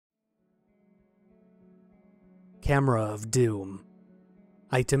Camera of Doom.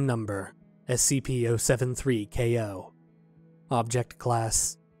 Item Number: SCP-073-KO. Object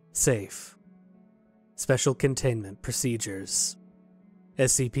Class: Safe. Special Containment Procedures.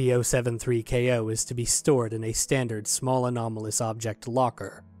 SCP-073-KO is to be stored in a standard small anomalous object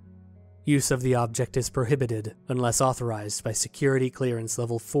locker. Use of the object is prohibited unless authorized by Security Clearance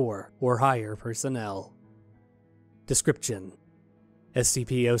Level 4 or higher personnel. Description: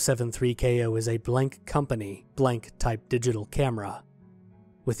 SCP-073-KO is a blank company, blank type digital camera.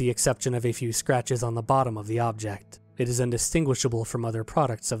 With the exception of a few scratches on the bottom of the object, it is indistinguishable from other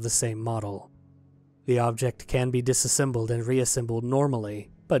products of the same model. The object can be disassembled and reassembled normally,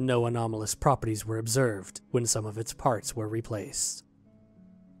 but no anomalous properties were observed when some of its parts were replaced.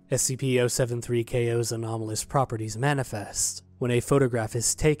 SCP-073-KO's anomalous properties manifest when a photograph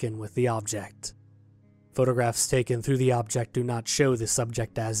is taken with the object. Photographs taken through the object do not show the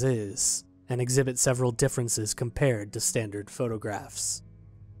subject as is, and exhibit several differences compared to standard photographs.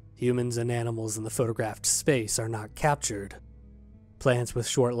 Humans and animals in the photographed space are not captured. Plants with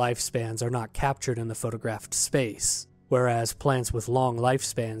short lifespans are not captured in the photographed space, whereas plants with long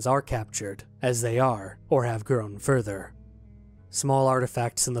lifespans are captured, as they are, or have grown further. Small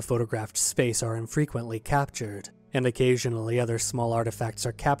artifacts in the photographed space are infrequently captured, and occasionally other small artifacts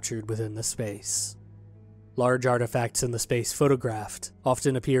are captured within the space. Large artifacts in the space photographed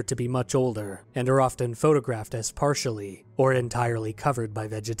often appear to be much older, and are often photographed as partially or entirely covered by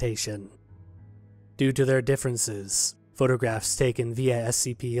vegetation. Due to their differences, photographs taken via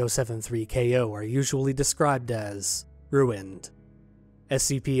SCP-073-KO are usually described as ruined.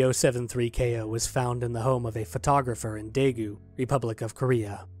 SCP-073-KO was found in the home of a photographer in Daegu, Republic of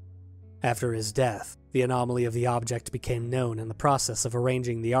Korea. After his death, the anomaly of the object became known in the process of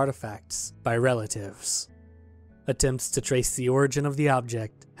arranging the artifacts by relatives. Attempts to trace the origin of the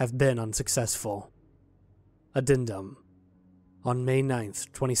object have been unsuccessful. Addendum: on May 9,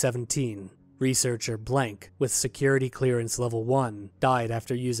 2017, researcher Blank with Security Clearance Level 1 died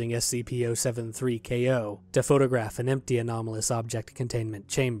after using SCP-073-KO to photograph an empty anomalous object containment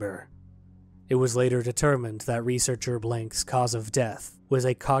chamber. It was later determined that researcher Blank's cause of death was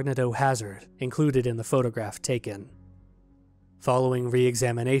a cognitohazard included in the photograph taken. Following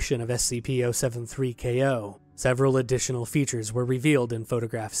re-examination of SCP-073-KO, several additional features were revealed in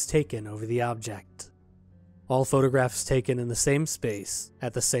photographs taken over the object. All photographs taken in the same space,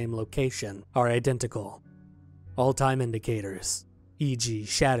 at the same location, are identical. All time indicators, e.g.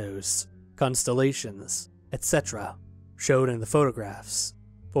 shadows, constellations, etc., shown in the photographs,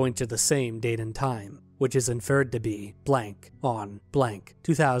 point to the same date and time, which is inferred to be blank on blank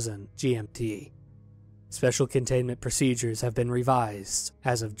 2000 GMT. Special containment procedures have been revised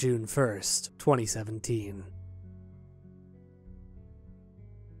as of June 1, 2017.